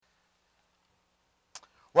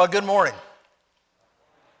Well, good morning.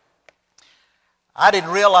 I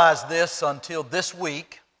didn't realize this until this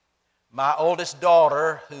week. My oldest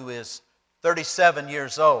daughter, who is 37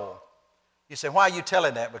 years old, you say, why are you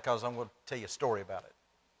telling that? Because I'm going to tell you a story about it.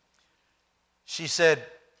 She said,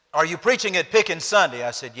 are you preaching at Pickens Sunday?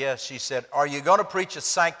 I said, yes. She said, are you going to preach a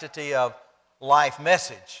sanctity of life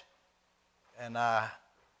message? And I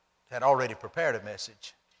had already prepared a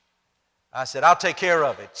message. I said, I'll take care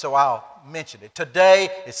of it, so I'll mention it. Today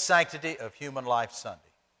is Sanctity of Human Life Sunday.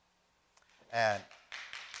 And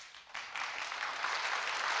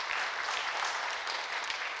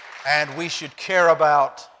we should care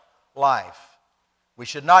about life. We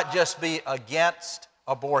should not just be against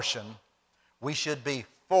abortion. We should be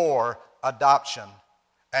for adoption,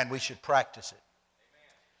 and we should practice it.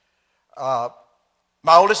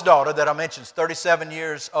 My oldest daughter that I mentioned is 37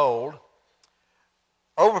 years old.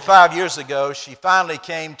 Over 5 years ago, she finally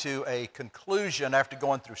came to a conclusion after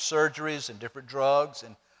going through surgeries and different drugs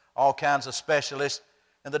and all kinds of specialists.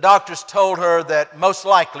 And the doctors told her that most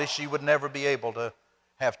likely she would never be able to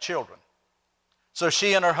have children. So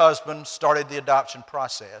she and her husband started the adoption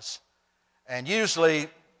process. And usually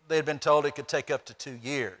they had been told it could take up to 2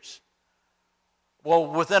 years. Well,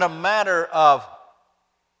 within a matter of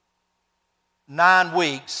 9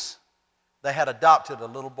 weeks, they had adopted a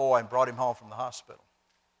little boy and brought him home from the hospital.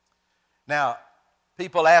 Now,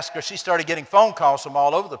 people asked her, she started getting phone calls from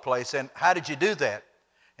all over the place, and how did you do that?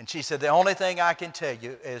 And she said, the only thing I can tell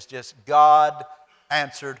you is just God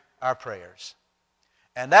answered our prayers.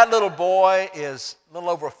 And that little boy is a little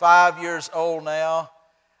over 5 years old now.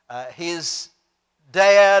 His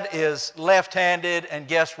dad is left-handed, and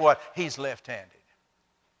guess what? He's left-handed.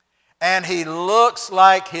 And he looks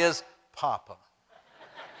like his papa.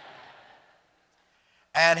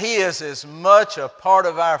 And he is as much a part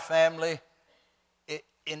of our family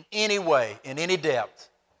in any way, in any depth.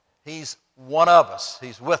 He's one of us.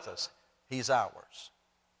 He's with us. He's ours.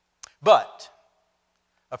 But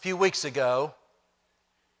a few weeks ago,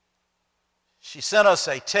 she sent us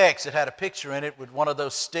a text that had a picture in it with one of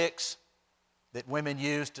those sticks that women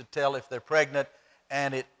use to tell if they're pregnant,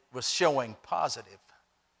 and it was showing positive.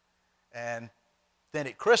 And then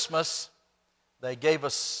at Christmas, they gave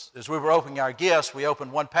us, as we were opening our gifts, we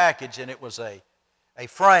opened one package, and it was a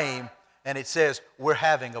frame, and it says, we're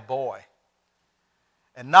having a boy.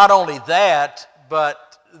 And not only that,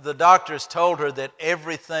 but the doctors told her that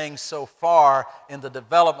everything so far in the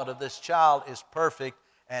development of this child is perfect,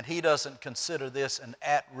 and he doesn't consider this an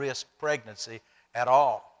at-risk pregnancy at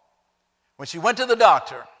all. When she went to the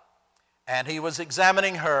doctor, and he was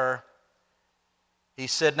examining her, he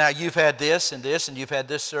said, now you've had this, and you've had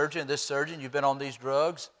this surgery, and you've been on these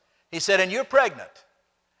drugs. He said, and you're pregnant.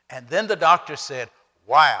 And then the doctor said,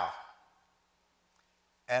 wow.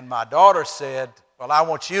 And my daughter said, well, I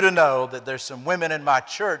want you to know that there's some women in my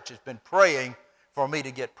church that's been praying for me to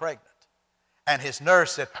get pregnant. And his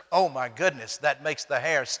nurse said, oh my goodness, that makes the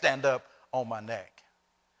hair stand up on my neck.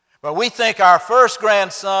 But we think our first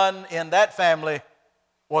grandson in that family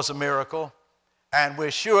was a miracle. And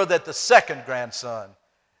we're sure that the second grandson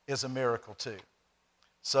is a miracle too.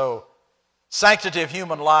 So, sanctity of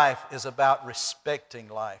human life is about respecting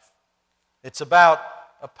life. It's about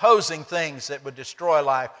opposing things that would destroy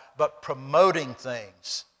life, but promoting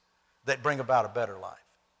things that bring about a better life.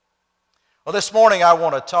 Well, this morning I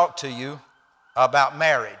want to talk to you about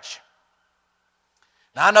marriage.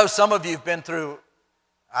 Now, I know some of you have been through,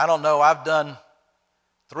 I've done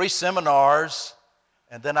 3 seminars,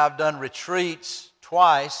 and then I've done retreats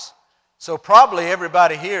twice, so probably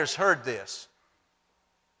everybody here has heard this.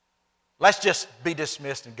 Let's just be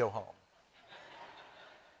dismissed and go home.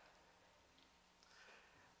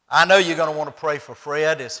 I know you're going to want to pray for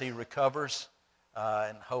Fred as he recovers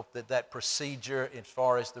and hope that that procedure, as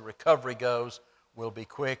far as the recovery goes, will be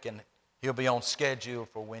quick and he'll be on schedule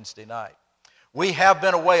for Wednesday night. We have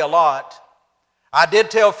been away a lot. I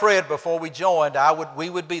did tell Fred before we joined we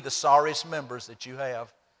would be the sorriest members that you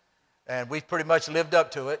have. And we've pretty much lived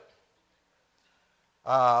up to it.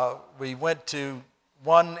 We went to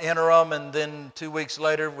one interim, and then 2 weeks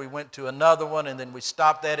later we went to another one, and then we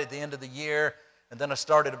stopped that at the end of the year. And then I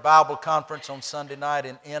started a Bible conference on Sunday night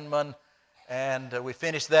in Inman, and we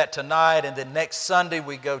finished that tonight. And then next Sunday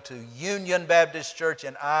we go to Union Baptist Church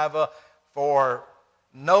in Iowa for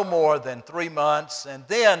no more than 3 months. And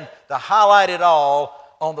then, to highlight it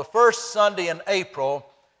all, on the first Sunday in April,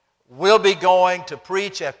 we'll be going to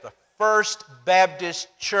preach at the First Baptist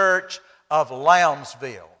Church of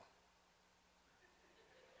Lowndsville.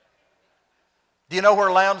 Do you know where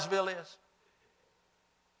Lowndsville is?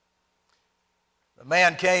 A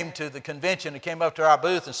man came to the convention and came up to our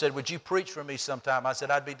booth and said, "Would you preach for me sometime?" I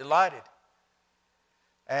said, "I'd be delighted."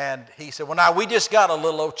 And he said, "Well, now, we just got a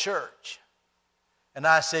little old church." And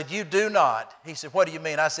I said, "You do not." He said, "What do you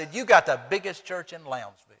mean?" I said, "You got the biggest church in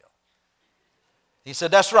Lounsville." He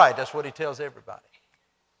said, "That's right." That's what he tells everybody.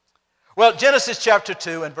 Well, Genesis chapter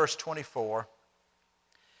 2 and verse 24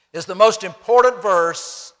 is the most important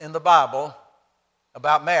verse in the Bible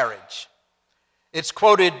about marriage. It's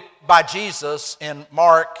quoted by Jesus in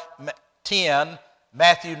Mark 10,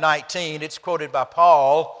 Matthew 19. It's quoted by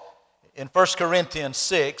Paul in 1 Corinthians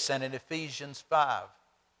 6 and in Ephesians 5.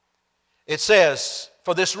 It says,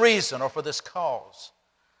 "For this reason," or for this cause,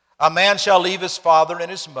 "a man shall leave his father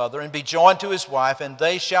and his mother and be joined to his wife, and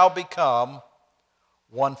they shall become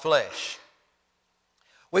one flesh."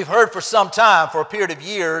 We've heard for some time, for a period of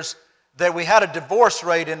years, that we had a divorce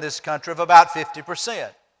rate in this country of about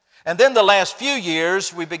 50%. And then the last few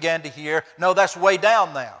years, we began to hear, no, that's way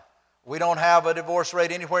down now. We don't have a divorce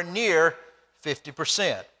rate anywhere near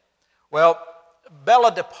 50%. Well,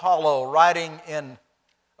 Bella DePaulo, writing in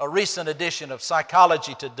a recent edition of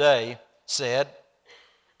Psychology Today, said,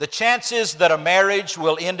 "The chances that a marriage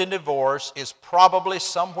will end in divorce is probably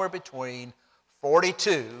somewhere between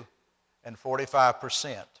 42 and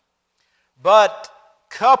 45%. But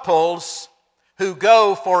couples who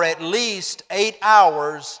go for at least 8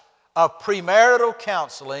 hours of premarital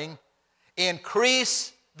counseling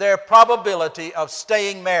increase their probability of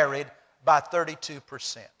staying married by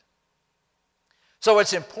 32%. So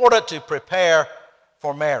it's important to prepare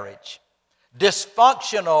for marriage.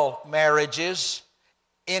 Dysfunctional marriages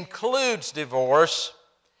includes divorce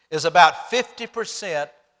is about 50%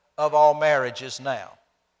 of all marriages now.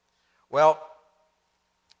 Well,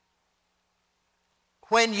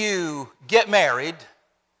 when you get married,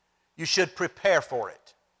 you should prepare for it.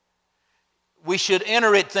 We should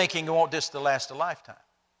enter it thinking you want this to last a lifetime.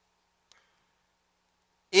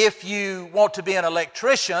 If you want to be an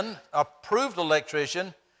electrician, approved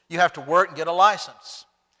electrician, you have to work and get a license.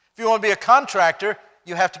 If you want to be a contractor,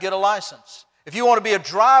 you have to get a license. If you want to be a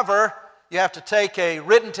driver, you have to take a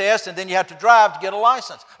written test and then you have to drive to get a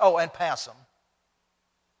license. Oh, and pass them.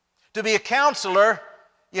 To be a counselor,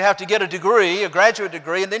 you have to get a degree, a graduate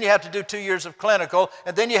degree, and then you have to do 2 years of clinical,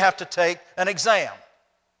 and then you have to take an exam.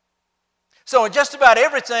 So in just about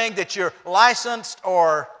everything that you're licensed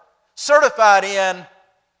or certified in,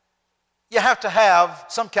 you have to have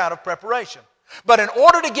some kind of preparation. But in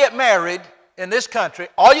order to get married in this country,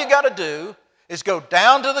 all you got to do is go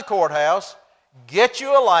down to the courthouse, get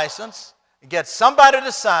you a license, get somebody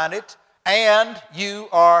to sign it, and you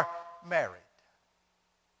are married.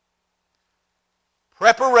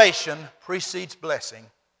 Preparation precedes blessing,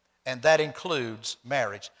 and that includes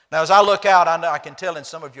marriage. Now, as I look out, I can tell in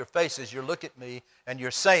some of your faces, you look at me and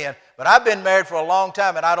you're saying, "But I've been married for a long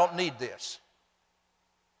time and I don't need this."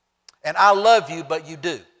 And I love you, but you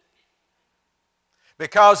do.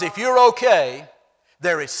 Because if you're okay,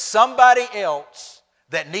 there is somebody else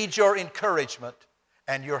that needs your encouragement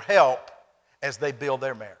and your help as they build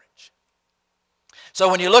their marriage. So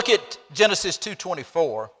when you look at Genesis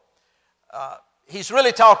 2:24, he's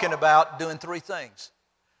really talking about doing 3 things.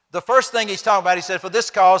 The first thing he's talking about, he said, "For this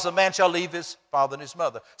cause a man shall leave his father and his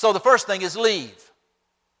mother." So the first thing is leave.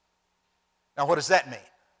 Now what does that mean?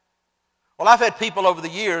 Well, I've had people over the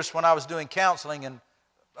years when I was doing counseling, and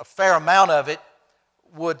a fair amount of it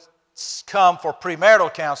would come for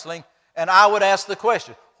premarital counseling, and I would ask the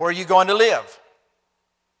question, "Where are you going to live?"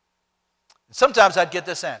 And sometimes I'd get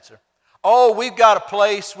this answer, "Oh, we've got a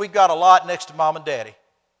place, we've got a lot next to Mom and Daddy."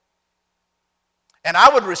 And I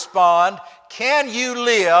would respond, "Can you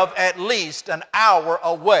live at least an hour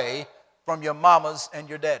away from your mamas and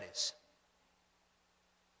your daddies?"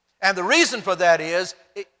 And the reason for that is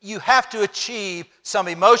you have to achieve some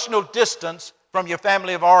emotional distance from your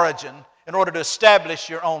family of origin in order to establish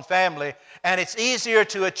your own family. And it's easier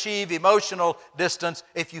to achieve emotional distance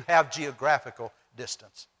if you have geographical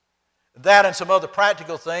distance. That and some other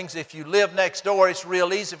practical things. If you live next door, it's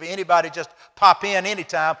real easy for anybody to just pop in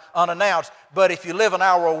anytime unannounced. But if you live an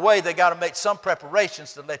hour away, they got to make some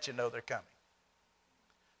preparations to let you know they're coming.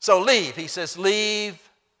 So leave. He says, leave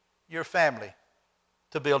your family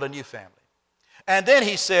to build a new family. And then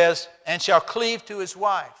he says, and shall cleave to his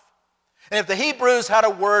wife. And if the Hebrews had a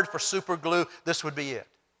word for super glue, this would be it.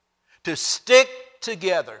 To stick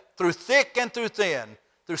together through thick and through thin,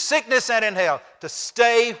 through sickness and in health, to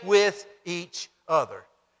stay with each other,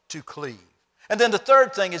 to cleave. And then the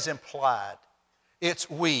third thing is implied. It's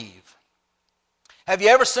weave. Have you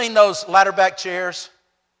ever seen those ladder-back chairs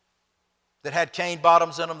that had cane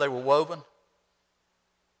bottoms in them? They were woven.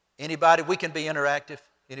 Anybody? We can be interactive.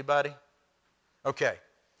 Anybody? Okay.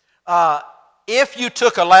 If you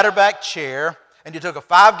took a ladder-back chair and you took a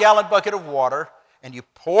 5-gallon bucket of water and you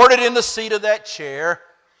poured it in the seat of that chair,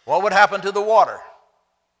 what would happen to the water?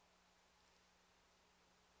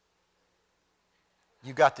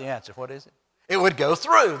 You got the answer. What is it? It would go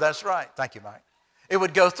through. That's right. Thank you, Mike. It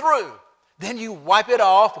would go through. Then you wipe it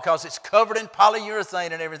off because it's covered in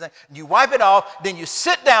polyurethane and everything. You wipe it off. Then you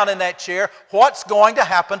sit down in that chair. What's going to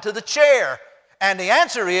happen to the chair? And the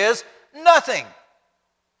answer is nothing.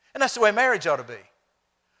 And that's the way marriage ought to be.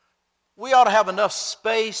 We ought to have enough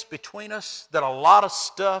space between us that a lot of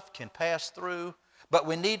stuff can pass through, but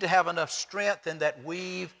we need to have enough strength in that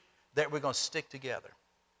weave that we're going to stick together.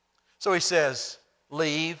 So he says,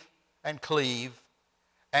 leave and cleave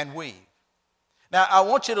and weave. Now, I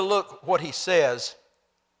want you to look what he says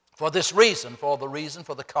for this reason, for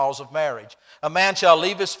the cause of marriage. A man shall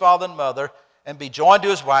leave his father and mother and be joined to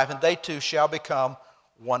his wife, and they two shall become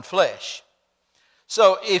one flesh.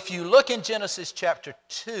 So if you look in Genesis chapter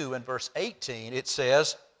 2 and verse 18, it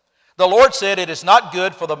says, the Lord said, it is not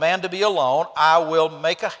good for the man to be alone. I will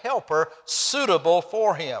make a helper suitable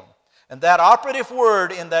for him. And that operative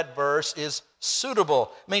word in that verse is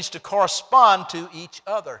suitable. It means to correspond to each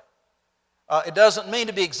other. It doesn't mean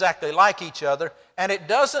to be exactly like each other, and it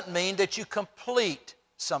doesn't mean that you complete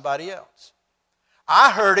somebody else.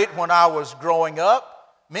 I heard it when I was growing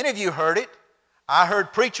up. Many of you heard it. I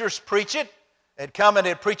heard preachers preach it. They'd come and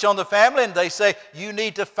they'd preach on the family, and they say, you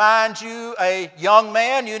need to find you a young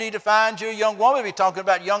man, you need to find you a young woman. We're talking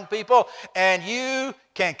about young people, and you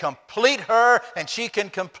can complete her, and she can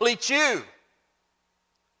complete you.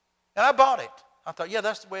 And I bought it. I thought, yeah,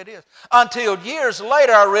 that's the way it is. Until years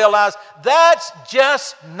later, I realized that's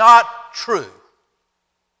just not true.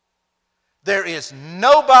 There is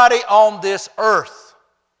nobody on this earth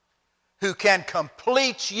who can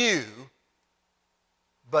complete you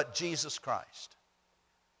but Jesus Christ.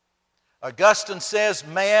 Augustine says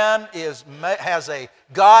man has a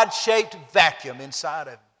God-shaped vacuum inside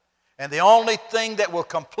of him. And the only thing that will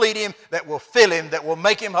complete him, that will fill him, that will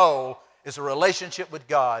make him whole is a relationship with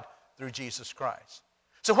God through Jesus Christ.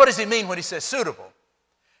 So what does he mean when he says suitable?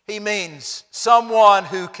 He means someone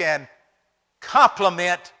who can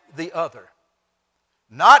complement the other.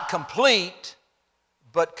 Not complete,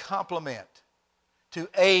 but complement. To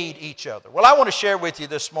aid each other. Well, I want to share with you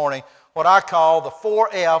this morning what I call the 4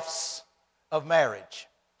 F's of marriage.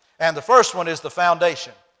 And the first one is the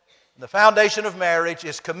foundation. The foundation of marriage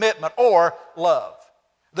is commitment or love.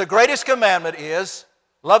 The greatest commandment is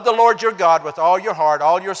love the Lord your God with all your heart,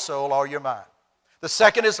 all your soul, all your mind. The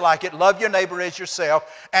second is like it, love your neighbor as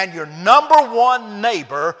yourself, and your number one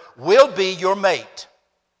neighbor will be your mate.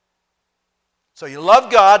 So you love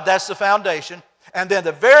God, that's the foundation. And then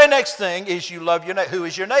the very next thing is you love your neighbor. Who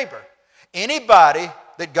is your neighbor? Anybody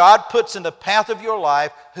that God puts in the path of your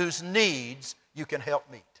life whose needs you can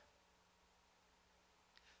help meet.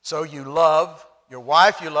 So you love your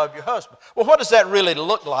wife, you love your husband. Well, what does that really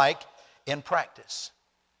look like in practice?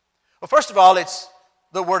 Well, first of all, it's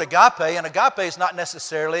the word agape, and agape is not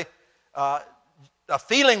necessarily a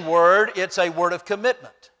feeling word, it's a word of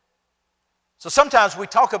commitment. So sometimes we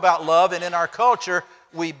talk about love, and in our culture,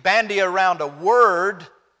 we bandy around a word,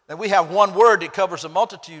 and we have one word that covers a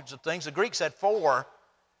multitudes of things. The Greeks had 4,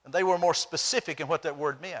 and they were more specific in what that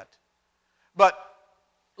word meant. But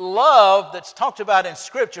love that's talked about in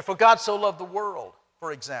Scripture, for God so loved the world,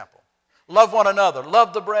 for example. Love one another,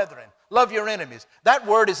 love the brethren, love your enemies. That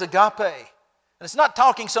word is agape. And it's not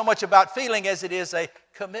talking so much about feeling as it is a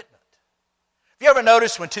commitment. Have you ever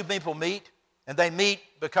noticed when two people meet, and they meet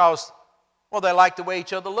because, well, they like the way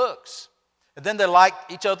each other looks. And then they like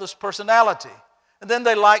each other's personality. And then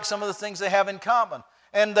they like some of the things they have in common.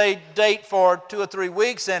 And they date for 2 or 3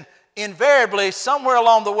 weeks, and invariably, somewhere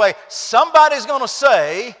along the way, somebody's going to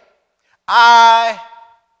say, I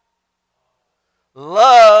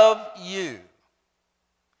love you.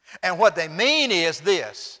 And what they mean is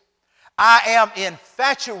this, I am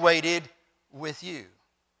infatuated with you.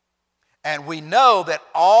 And we know that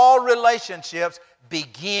all relationships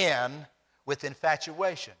begin with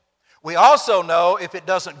infatuation. We also know if it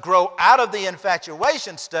doesn't grow out of the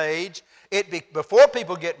infatuation stage, before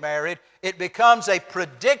people get married, it becomes a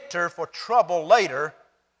predictor for trouble later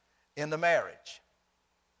in the marriage.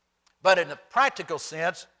 But in a practical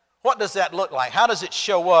sense, what does that look like? How does it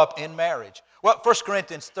show up in marriage? Well, 1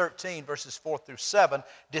 Corinthians 13, verses 4 through 7,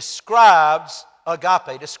 describes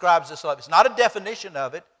agape, describes this love. It's not a definition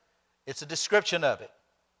of it, it's a description of it.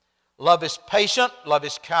 Love is patient, love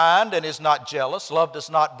is kind, and is not jealous. Love does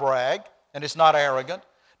not brag, and is not arrogant,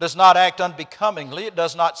 does not act unbecomingly, it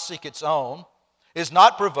does not seek its own. is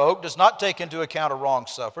not provoked, does not take into account a wrong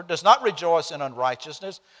suffered, does not rejoice in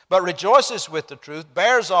unrighteousness, but rejoices with the truth,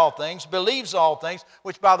 bears all things, believes all things,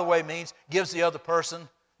 which, by the way, means gives the other person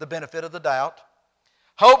the benefit of the doubt,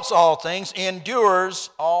 hopes all things, endures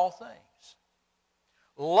all things.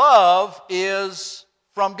 Love is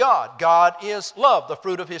from God. God is love. The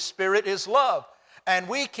fruit of His Spirit is love. And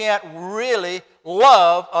we can't really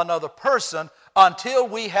love another person until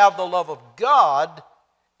we have the love of God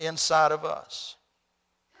inside of us.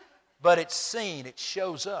 But it's seen, it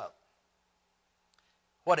shows up.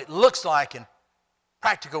 What it looks like in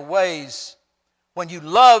practical ways, when you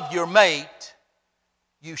love your mate,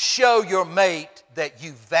 you show your mate that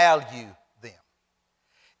you value them.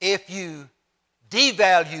 If you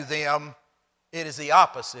devalue them, it is the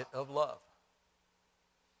opposite of love.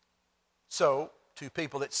 So, two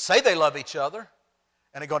people that say they love each other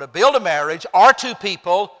and are going to build a marriage are two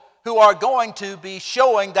people who are going to be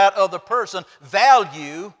showing that other person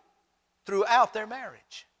value throughout their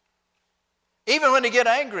marriage. Even when they get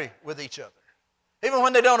angry with each other, even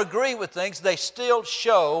when they don't agree with things, they still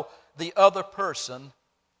show the other person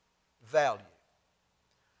value.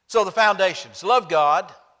 So the foundations: love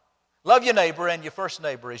God, love your neighbor, and your first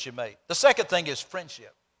neighbor is your mate. The second thing is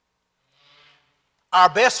friendship. Our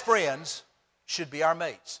best friends should be our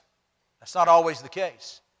mates. That's not always the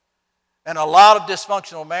case. And a lot of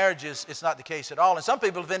dysfunctional marriages, it's not the case at all. And some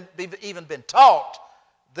people have even been taught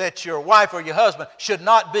that your wife or your husband should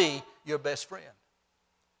not be your best friend.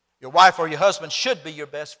 Your wife or your husband should be your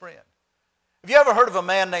best friend. Have you ever heard of a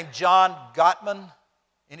man named John Gottman?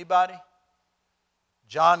 Anybody?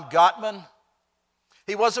 John Gottman?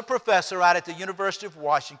 He was a professor right at the University of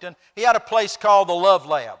Washington. He had a place called the Love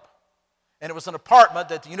Lab. And it was an apartment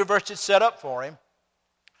that the university set up for him.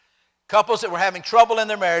 Couples that were having trouble in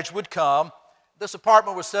their marriage would come. This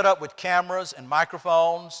apartment was set up with cameras and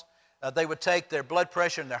microphones. They would take their blood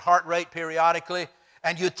pressure and their heart rate periodically.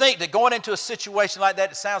 And you'd think that going into a situation like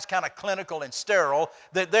that, it sounds kind of clinical and sterile,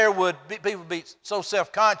 that there would be, people would be so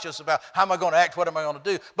self-conscious about how am I going to act, what am I going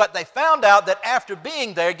to do. But they found out that after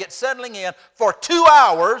being there, settling in for 2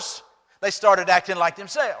 hours, they started acting like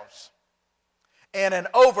themselves. And in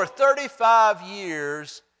over 35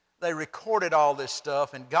 years, they recorded all this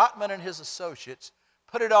stuff, and Gottman and his associates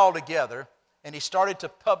put it all together, and he started to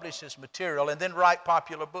publish his material and then write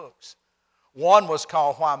popular books. One was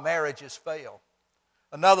called Why Marriages Fail.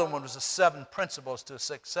 Another one was the 7 Principles to a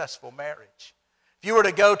Successful Marriage. If you were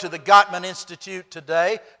to go to the Gottman Institute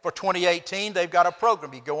today for 2018, they've got a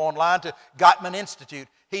program. You go online to Gottman Institute.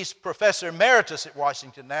 He's Professor Emeritus at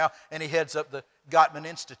Washington now, and he heads up the Gottman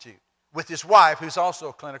Institute with his wife, who's also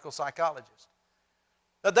a clinical psychologist.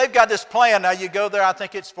 Now, they've got this plan. Now, you go there, I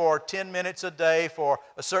think it's for 10 minutes a day for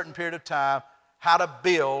a certain period of time, how to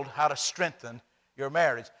build, how to strengthen your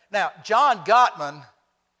marriage. Now, John Gottman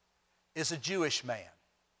is a Jewish man.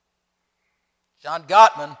 John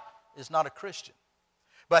Gottman is not a Christian.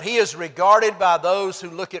 But he is regarded by those who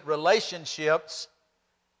look at relationships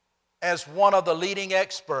as one of the leading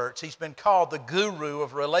experts. He's been called the guru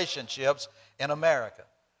of relationships in America.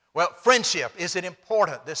 Well, friendship, is it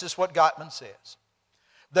important? This is what Gottman says.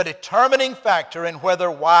 The determining factor in whether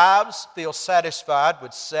wives feel satisfied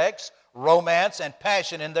with sex, romance, and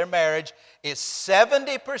passion in their marriage is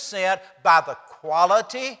 70% by the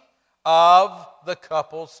quality of the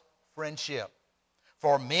couple's friendship.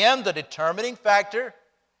 For men, the determining factor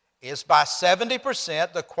is by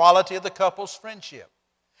 70% the quality of the couple's friendship.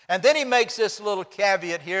 And then he makes this little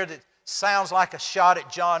caveat here that sounds like a shot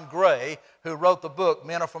at Rudy Gray, who wrote the book,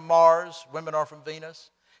 Men Are From Mars, Women Are From Venus.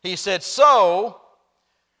 He said, so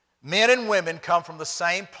men and women come from the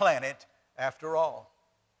same planet after all.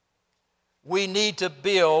 We need to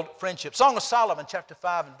build friendship. Song of Solomon, chapter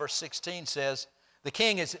 5 and verse 16 says, the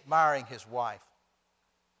king is admiring his wife,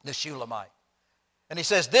 the Shulamite. And he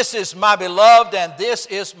says, this is my beloved and this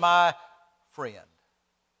is my friend.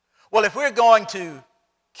 Well, if we're going to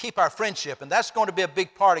keep our friendship, and that's going to be a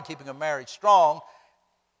big part of keeping a marriage strong,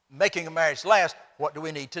 making a marriage last, what do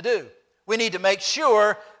we need to do? We need to make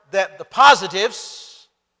sure that the positives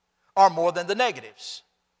are more than the negatives.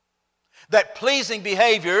 That pleasing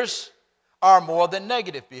behaviors are more than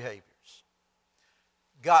negative behaviors.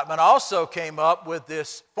 Gottman also came up with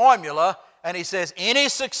this formula, and he says any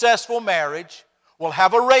successful marriage will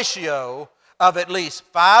have a ratio of at least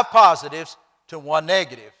 5 positives to 1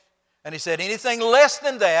 negative. And he said anything less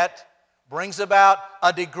than that brings about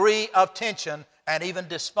a degree of tension and even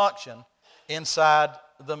dysfunction inside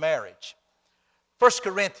the marriage. 1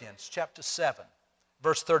 Corinthians chapter 7,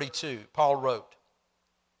 verse 32, Paul wrote,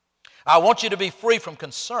 I want you to be free from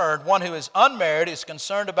concern. One who is unmarried is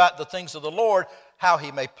concerned about the things of the Lord, how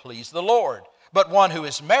he may please the Lord. But one who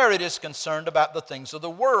is married is concerned about the things of the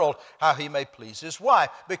world, how he may please his wife,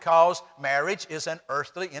 because marriage is an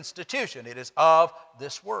earthly institution. It is of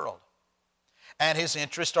this world. And his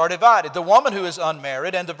interests are divided. The woman who is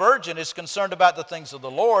unmarried and the virgin is concerned about the things of the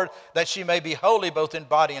Lord, that she may be holy both in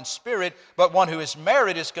body and spirit. But one who is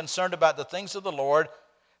married is concerned about the things of the Lord,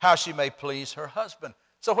 how she may please her husband.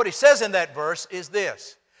 So what he says in that verse is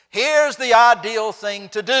this. Here's the ideal thing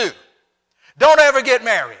to do. Don't ever get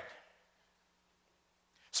married.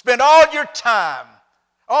 Spend all your time,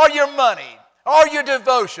 all your money, all your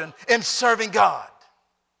devotion in serving God.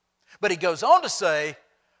 But he goes on to say,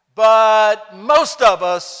 but most of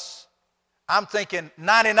us, I'm thinking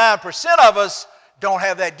 99% of us, don't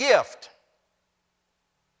have that gift.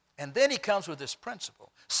 And then he comes with this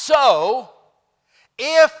principle. So,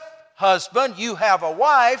 if, husband, you have a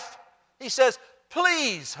wife, he says,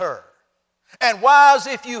 please her. And wives,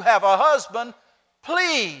 if you have a husband,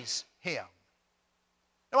 please him.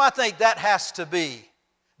 Now, I think that has to be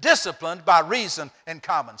disciplined by reason and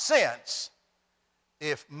common sense.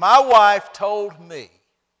 If my wife told me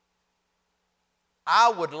I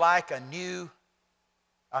would like a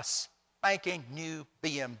spanking new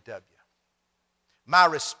BMW, my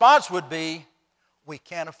response would be, we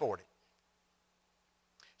can't afford it.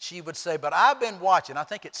 She would say, but I've been watching, I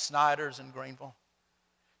think it's Snyder's in Greenville.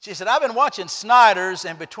 She said, I've been watching Snyder's,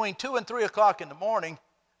 and between 2 and 3 o'clock in the morning,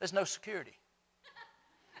 there's no security.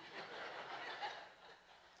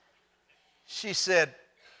 She said,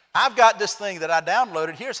 I've got this thing that I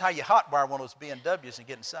downloaded. Here's how you hotwire one of those BMWs and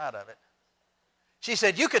get inside of it. She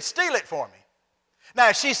said, you could steal it for me.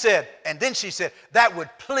 Now she said, and then she said, that would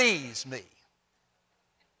please me.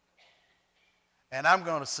 And I'm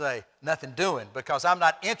going to say, nothing doing, because I'm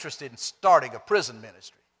not interested in starting a prison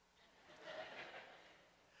ministry.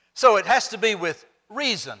 So it has to be with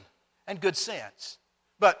reason and good sense.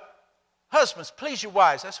 But husbands, please your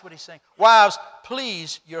wives. That's what he's saying. Wives,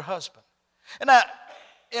 please your husband. And now,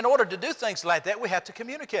 in order to do things like that, we have to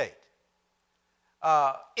communicate.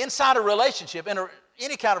 Inside a relationship, in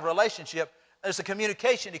any kind of relationship, there's a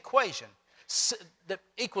communication equation that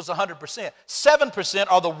equals 100%. 7%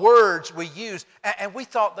 are the words we use, and we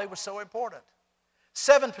thought they were so important.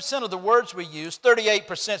 7% of the words we use,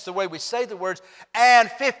 38% is the way we say the words, and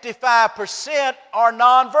 55% are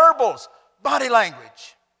nonverbals, body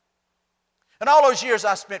language. And all those years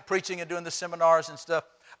I spent preaching and doing the seminars and stuff,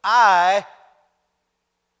 I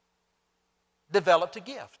developed a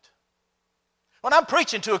gift. When I'm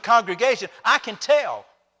preaching to a congregation, I can tell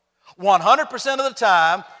 100% of the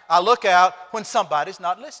time I look out when somebody's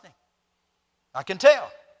not listening. I can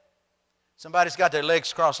tell. Somebody's got their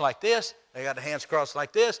legs crossed like this, they got their hands crossed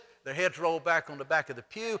like this, their heads rolled back on the back of the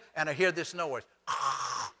pew, and I hear this noise.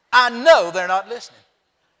 I know they're not listening.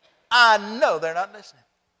 I know they're not listening.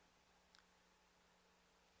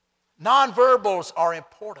 Nonverbals are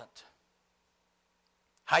important.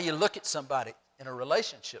 How you look at somebody in a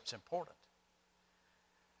relationship is important.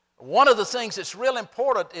 One of the things that's real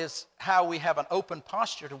important is how we have an open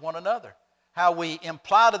posture to one another. How we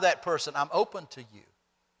imply to that person, I'm open to you.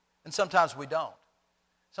 And sometimes we don't.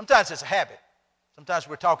 Sometimes it's a habit. Sometimes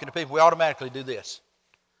we're talking to people, we automatically do this.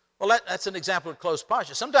 Well, that's an example of close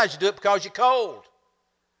posture. Sometimes you do it because you're cold.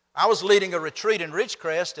 I was leading a retreat in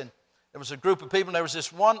Ridgecrest, and there was a group of people, and there was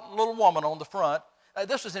this one little woman on the front.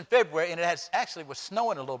 This was in February, and it actually was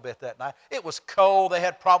snowing a little bit that night. It was cold. They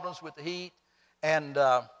had problems with the heat, and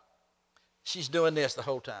she's doing this the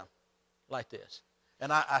whole time, like this.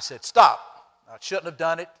 And I said, stop. I shouldn't have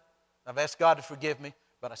done it. I've asked God to forgive me,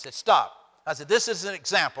 but I said, stop. I said, this is an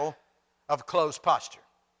example of a closed posture.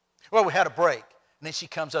 Well, we had a break, and then she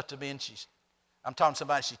comes up to me, and I'm talking to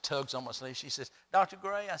somebody, she tugs on my sleeve. She says, Dr.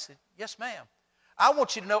 Gray? I said, yes, ma'am. I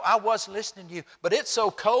want you to know I was listening to you, but it's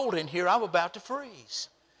so cold in here, I'm about to freeze.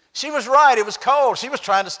 She was right. It was cold. She was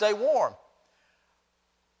trying to stay warm.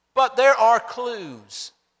 But there are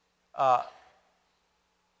clues.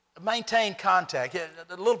 Maintain contact.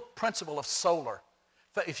 The little principle of solar.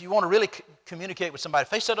 If you want to really communicate with somebody,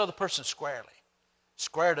 face that other person squarely.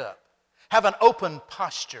 Squared up. Have an open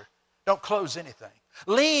posture. Don't close anything.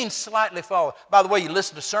 Lean slightly forward. By the way, you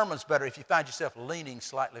listen to sermons better if you find yourself leaning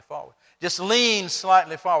slightly forward. Just lean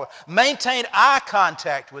slightly forward. Maintain eye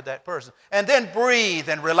contact with that person. And then breathe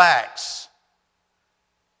and relax.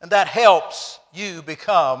 And that helps you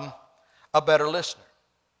become a better listener.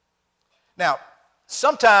 Now,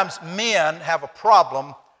 sometimes men have a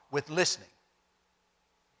problem with listening.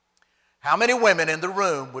 How many women in the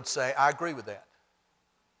room would say, I agree with that?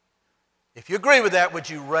 If you agree with that, would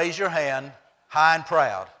you raise your hand high and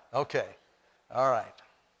proud? Okay. All right.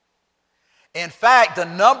 In fact, you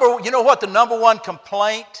know what the number one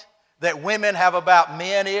complaint that women have about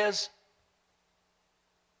men is?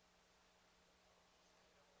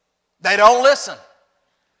 They don't listen.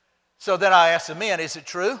 So then I ask the men, is it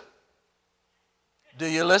true? Do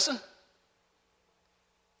you listen?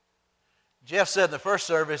 Jeff said in the first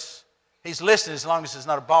service, he's listening as long as there's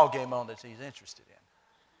not a ball game on that he's interested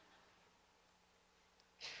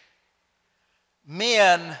in.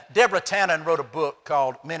 Men, Deborah Tannen wrote a book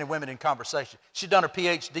called Men and Women in Conversation. She'd done her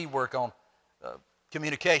PhD work on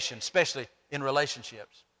communication, especially in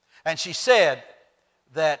relationships. And she said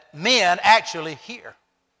that men actually hear.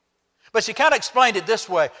 But she kind of explained it this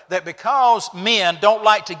way, that because men don't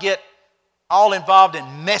like to get all involved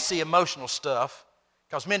in messy emotional stuff,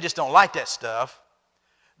 because men just don't like that stuff,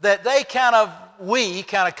 that we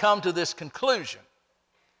kind of come to this conclusion.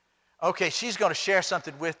 Okay, she's going to share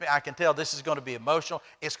something with me. I can tell this is going to be emotional.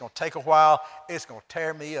 It's going to take a while. It's going to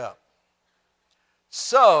tear me up.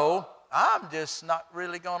 So I'm just not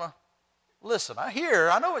really going to listen. I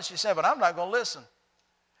know what she's saying, but I'm not going to listen.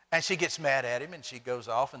 And she gets mad at him, and she goes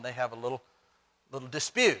off, and they have a little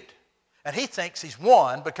dispute. And he thinks he's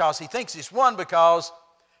won because he thinks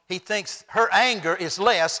her anger is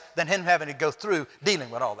less than him having to go through dealing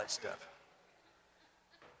with all that stuff.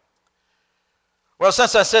 Well,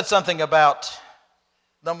 since I said something about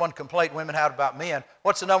number one complaint women have about men,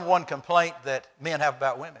 what's the number one complaint that men have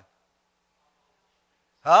about women?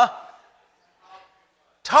 Huh?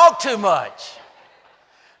 Talk too much.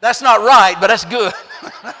 That's not right, but that's good.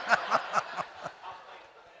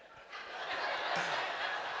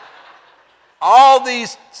 All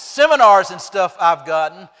these seminars and stuff I've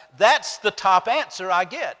gotten, that's the top answer I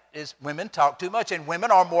get, is women talk too much, and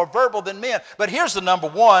women are more verbal than men. But here's the number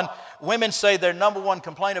one. Women say their number one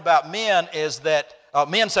complaint about men is that,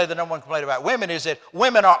 men say the number one complaint about women is that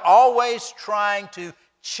women are always trying to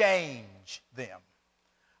change them.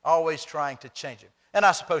 Always trying to change them. And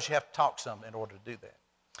I suppose you have to talk some in order to do that.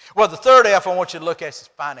 Well, the third F I want you to look at is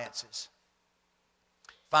finances.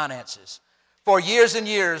 Finances. For years and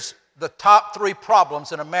years, the top three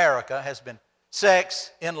problems in America has been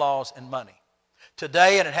sex, in-laws, and money.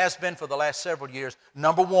 Today, and it has been for the last several years,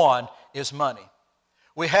 number one is money.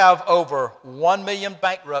 We have over 1 million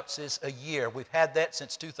bankruptcies a year. We've had that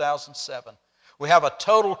since 2007. We have a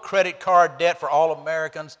total credit card debt for all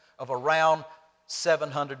Americans of around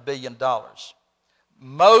 $700 billion.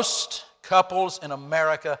 Most couples in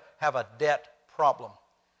America have a debt problem.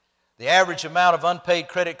 The average amount of unpaid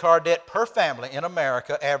credit card debt per family in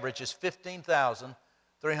America averages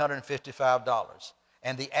 $15,355.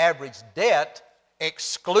 And the average debt,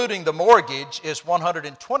 excluding the mortgage, is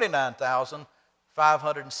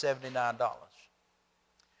 $129,579.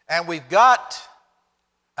 And we've got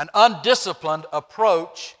an undisciplined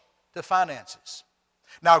approach to finances.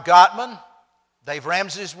 Now, Gottman, Dave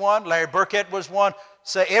Ramsey's one, Larry Burkett was one,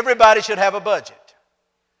 say everybody should have a budget.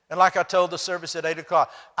 And like I told the service at 8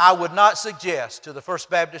 o'clock, I would not suggest to the First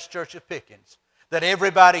Baptist Church of Pickens that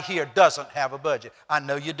everybody here doesn't have a budget. I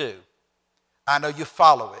know you do. I know you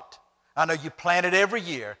follow it. I know you plan it every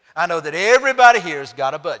year. I know that everybody here has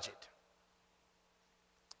got a budget.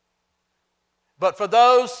 But for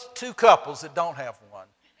those two couples that don't have one,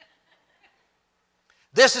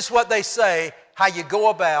 this is what they say, how you go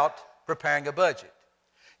about preparing a budget.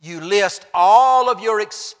 You list all of your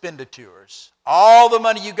expenditures, all the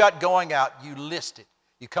money you got going out, you list it.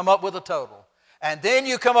 You come up with a total. And then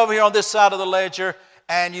you come over here on this side of the ledger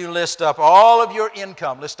and you list up all of your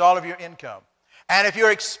income. List all of your income. And if your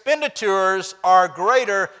expenditures are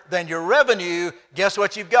greater than your revenue, guess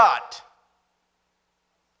what you've got?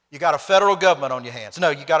 You got a federal government on your hands. No,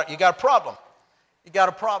 you got a problem. You got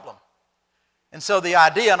a problem. And so the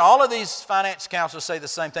idea, and all of these finance counselors say the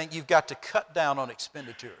same thing, you've got to cut down on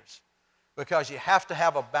expenditures because you have to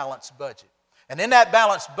have a balanced budget. And in that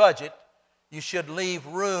balanced budget, you should leave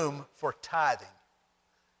room for tithing.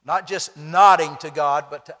 Not just nodding to God,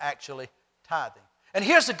 but to actually tithing. And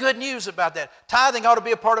here's the good news about that. Tithing ought to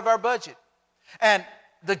be a part of our budget. And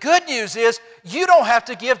the good news is you don't have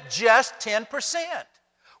to give just 10%.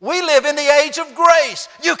 We live in the age of grace.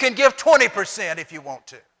 You can give 20% if you want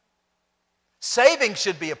to. Saving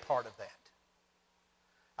should be a part of that.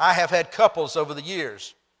 I have had couples over the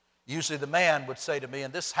years. Usually the man would say to me,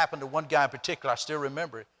 and this happened to one guy in particular, I still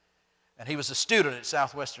remember it, and he was a student at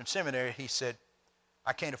Southwestern Seminary. He said,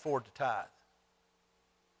 I can't afford to tithe.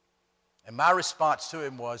 And my response to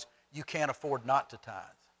him was, you can't afford not to tithe.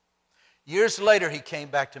 Years later, he came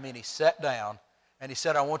back to me and he sat down and he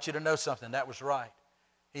said, I want you to know something. That was right.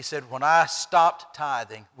 He said, when I stopped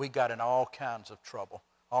tithing, we got in all kinds of trouble.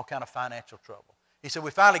 All kind of financial trouble. He said,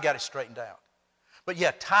 we finally got it straightened out. But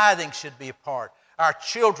yeah, tithing should be a part. Our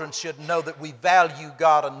children should know that we value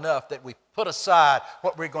God enough that we put aside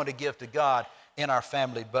what we're going to give to God in our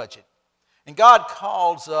family budget. And God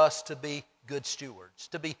calls us to be good stewards,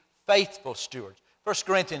 to be faithful stewards. 1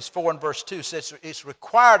 Corinthians 4 and verse 2 says it's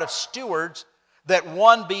required of stewards that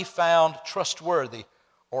one be found trustworthy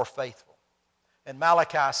or faithful. And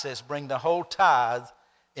Malachi says, bring the whole tithe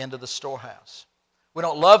into the storehouse. We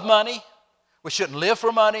don't love money. We shouldn't live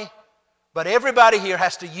for money. But everybody here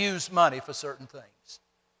has to use money for certain things.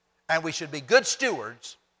 And we should be good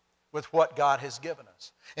stewards with what God has given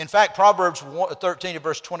us. In fact, Proverbs 13 and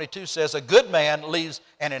verse 22 says, a good man leaves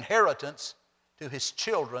an inheritance to his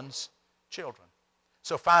children's children.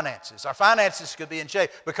 So finances. Our finances could be in shape,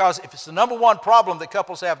 because if it's the number one problem that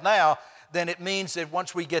couples have now, then it means that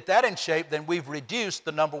once we get that in shape, then we've reduced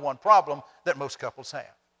the number one problem that most couples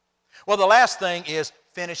have. Well, the last thing is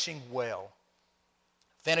finishing well.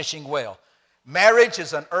 Finishing well. Marriage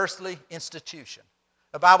is an earthly institution.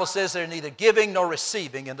 The Bible says there's neither giving nor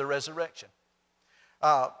receiving in the resurrection.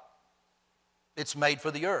 It's made for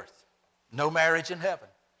the earth. No marriage in heaven.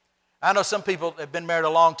 I know some people have been married a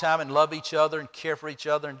long time and love each other and care for each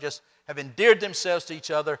other and just have endeared themselves to each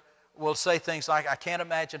other, will say things like, I can't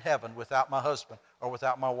imagine heaven without my husband or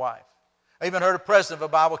without my wife. I even heard a president of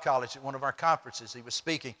a Bible college at one of our conferences. He was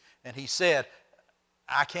speaking and he said,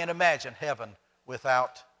 I can't imagine heaven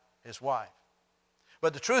without his wife.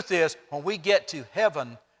 But the truth is, when we get to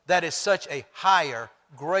heaven, that is such a higher,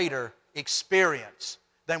 greater experience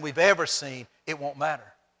than we've ever seen, it won't matter.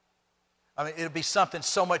 I mean, it'll be something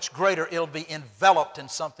so much greater, it'll be enveloped in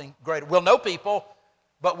something greater. We'll know people,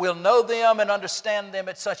 but we'll know them and understand them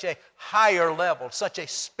at such a higher level, such a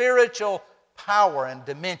spiritual power and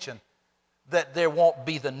dimension that there won't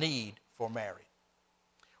be the need for marriage.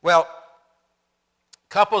 Well,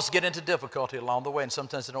 couples get into difficulty along the way, and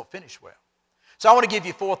sometimes they don't finish well. So I want to give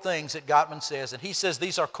you 4 things that Gottman says, and he says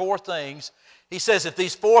these are core things. He says if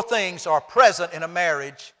these 4 things are present in a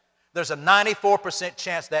marriage, there's a 94%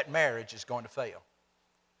 chance that marriage is going to fail.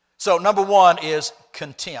 So number 1 is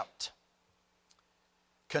contempt.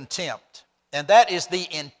 Contempt. And that is the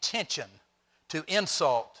intention to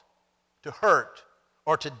insult, to hurt,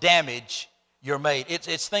 or to damage your mate.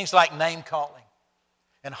 It's things like name-calling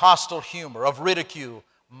and hostile humor, of ridicule,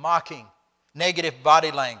 mocking, negative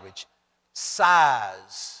body language,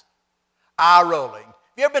 sighs, eye-rolling.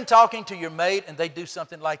 Have you ever been talking to your mate and they do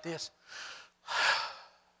something like this?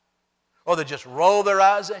 Or they just roll their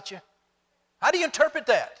eyes at you? How do you interpret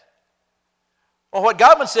that? Well, what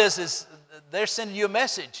Gottman says is they're sending you a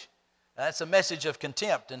message. That's a message of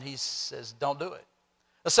contempt, and he says don't do it.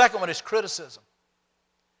 The second one is criticism.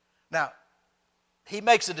 Now, he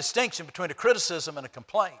makes a distinction between a criticism and a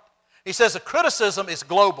complaint. He says a criticism is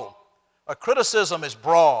global, a criticism is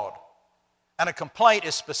broad, and a complaint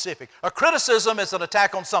is specific. A criticism is an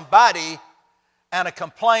attack on somebody, and a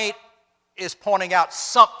complaint is pointing out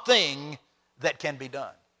something that can be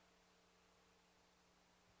done.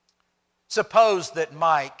 Suppose that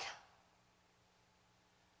Mike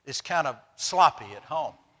is kind of sloppy at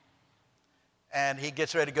home, and he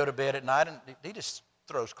gets ready to go to bed at night, and he just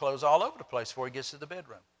throws clothes all over the place before he gets to the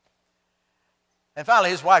bedroom. And finally,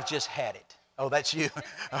 his wife just had it. Oh, that's you.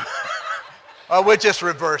 Oh, we'll just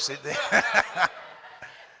reverse it then.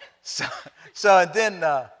 And then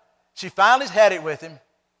she finally had it with him,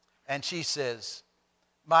 and she says,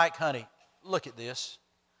 Mike, honey, look at this.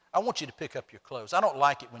 I want you to pick up your clothes. I don't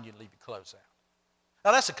like it when you leave your clothes out.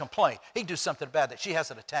 Now, that's a complaint. He can do something about that. She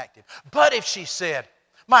hasn't attacked him. But if she said,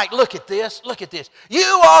 Mike, look at this, look at this. You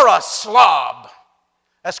are a slob.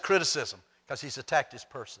 That's criticism, because he's attacked his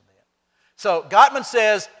person then. So Gottman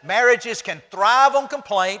says marriages can thrive on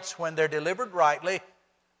complaints when they're delivered rightly,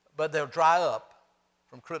 but they'll dry up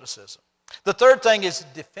from criticism. The third thing is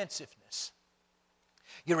defensiveness.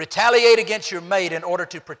 You retaliate against your mate in order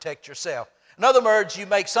to protect yourself. In other words, you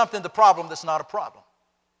make something the problem that's not a problem.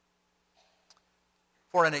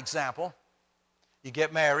 For an example, you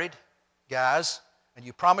get married, guys, and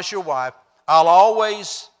you promise your wife, I'll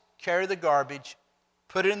always carry the garbage,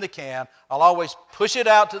 put it in the can, I'll always push it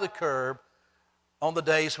out to the curb on the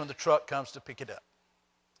days when the truck comes to pick it up.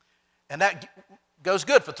 And that goes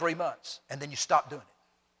good for 3 months, and then you stop doing it.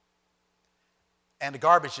 And the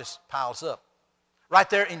garbage just piles up. Right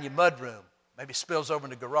there in your mud room, maybe spills over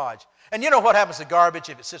in the garage. And you know what happens to garbage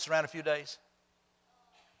if it sits around a few days?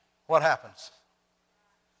 What happens?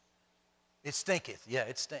 It stinketh. Yeah,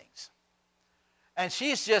 it stinks. And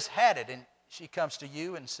she's just had it, and she comes to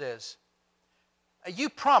you and says, you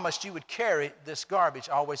promised you would carry this garbage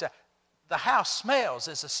always out. The house smells.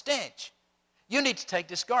 There's a stench. You need to take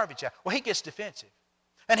this garbage out. Well, he gets defensive.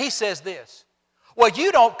 And he says this, Well,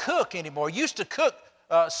 you don't cook anymore. You used to cook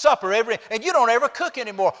supper and you don't ever cook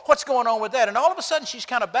anymore. What's going on with that? And all of a sudden she's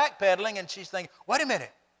kind of backpedaling and she's thinking, wait a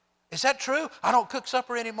minute, is that true? I don't cook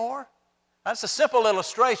supper anymore? That's a simple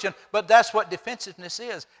illustration, but that's what defensiveness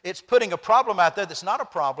is. It's putting a problem out there that's not a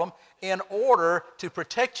problem in order to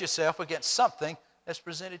protect yourself against something that's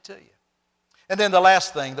presented to you. And then the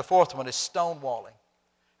last thing, the fourth one, is stonewalling.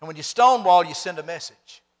 And when you stonewall, you send a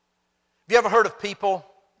message. Have you ever heard of people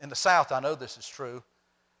in the South, I know this is true,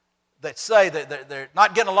 that say that they're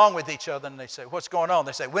not getting along with each other, and they say, what's going on?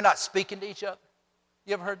 They say, we're not speaking to each other.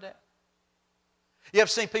 You ever heard that? You ever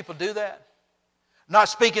seen people do that? Not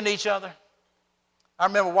speaking to each other? I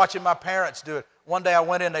remember watching my parents do it. One day I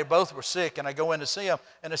went in, they both were sick, and I go in to see them,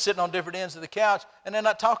 and they're sitting on different ends of the couch, and they're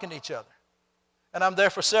not talking to each other. And I'm there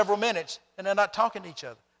for several minutes, and they're not talking to each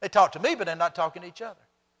other. They talk to me, but they're not talking to each other.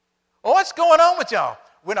 Well, what's going on with y'all?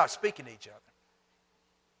 We're not speaking to each other.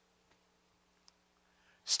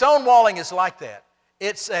 Stonewalling is like that.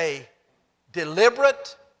 It's a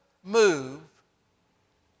deliberate move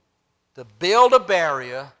to build a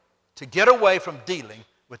barrier to get away from dealing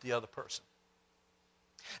with the other person.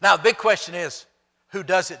 Now, the big question is, who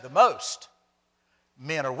does it the most?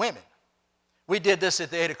 Men or women? We did this at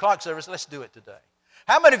the 8 o'clock service. Let's do it today.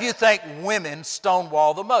 How many of you think women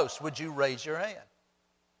stonewall the most? Would you raise your hand?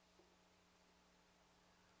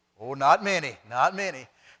 Oh, not many, not many.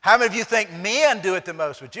 How many of you think men do it the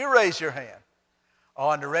most? Would you raise your hand?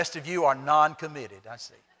 Oh, and the rest of you are non-committed, I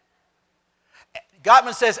see.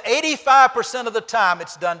 Gottman says 85% of the time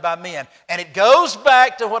it's done by men. And it goes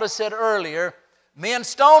back to what I said earlier. Men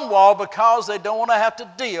stonewall because they don't want to have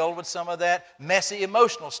to deal with some of that messy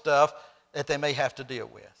emotional stuff that they may have to deal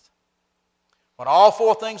with. When all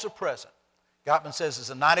four things are present, Gottman says there's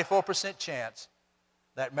a 94% chance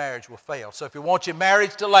that marriage will fail. So if you want your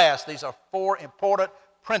marriage to last, these are four important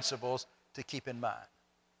principles to keep in mind.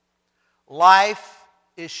 Life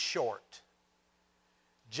is short.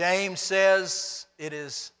 James says it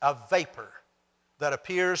is a vapor that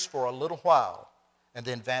appears for a little while and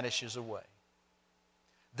then vanishes away.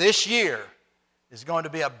 This year is going to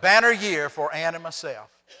be a banner year for Ann and myself.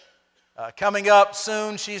 Coming up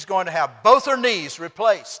soon, she's going to have both her knees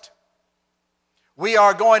replaced. We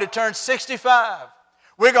are going to turn 65.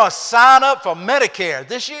 We're going to sign up for Medicare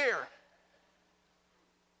this year.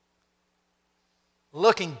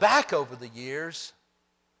 Looking back over the years,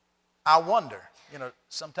 I wonder,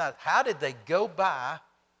 sometimes, how did they go by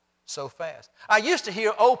so fast? I used to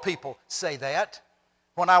hear old people say that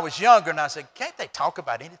when I was younger, and I said, can't they talk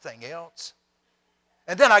about anything else?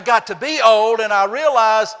 And then I got to be old, and I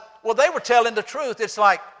realized, well, they were telling the truth. It's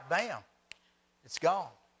like, bam, it's gone.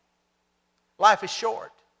 Life is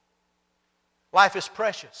short. Life is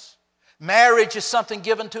precious. Marriage is something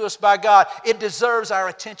given to us by God. It deserves our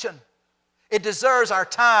attention. It deserves our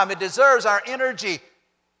time. It deserves our energy.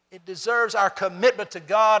 It deserves our commitment to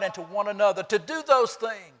God and to one another, to do those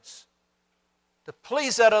things, to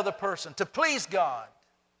please that other person, to please God,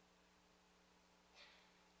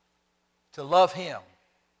 to love Him,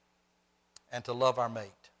 and to love our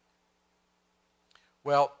mate.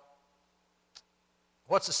 Well,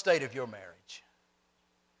 what's the state of your marriage?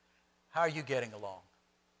 How are you getting along?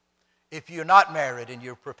 If you're not married and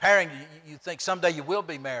you're preparing, you think someday you will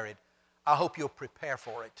be married, I hope you'll prepare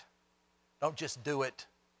for it. Don't just do it.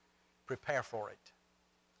 Prepare for it.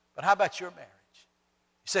 But how about your marriage?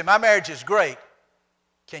 You say, my marriage is great.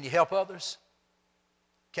 Can you help others?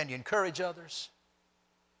 Can you encourage others?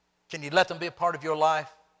 Can you let them be a part of your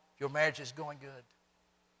life if your marriage is going good?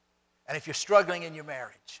 And if you're struggling in your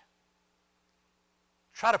marriage,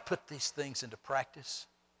 try to put these things into practice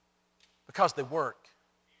because they work.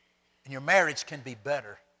 And your marriage can be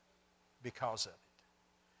better because of it.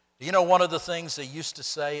 Do you know one of the things they used to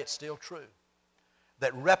say, it's still true,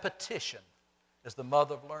 that repetition is the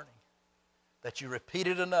mother of learning. That you repeat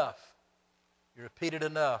it enough,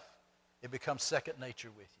 it becomes second nature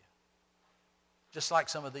with you. Just like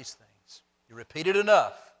some of these things. You repeat it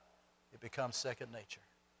enough, it becomes second nature.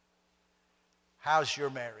 How's your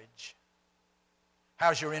marriage?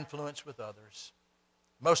 How's your influence with others?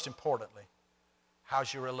 Most importantly,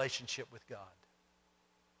 how's your relationship with God?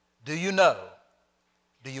 Do you know,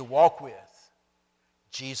 do you walk with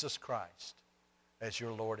Jesus Christ as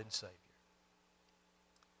your Lord and Savior?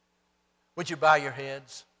 Would you bow your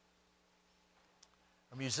heads?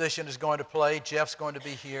 A musician is going to play. Jeff's going to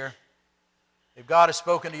be here. If God has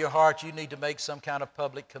spoken to your heart, you need to make some kind of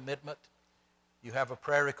public commitment. You have a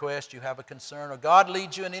prayer request, you have a concern, or God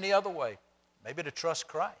leads you in any other way, maybe to trust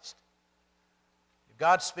Christ. If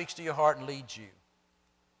God speaks to your heart and leads you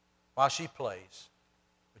while she plays,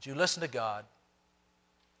 would you listen to God?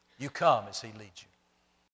 You come as He leads you.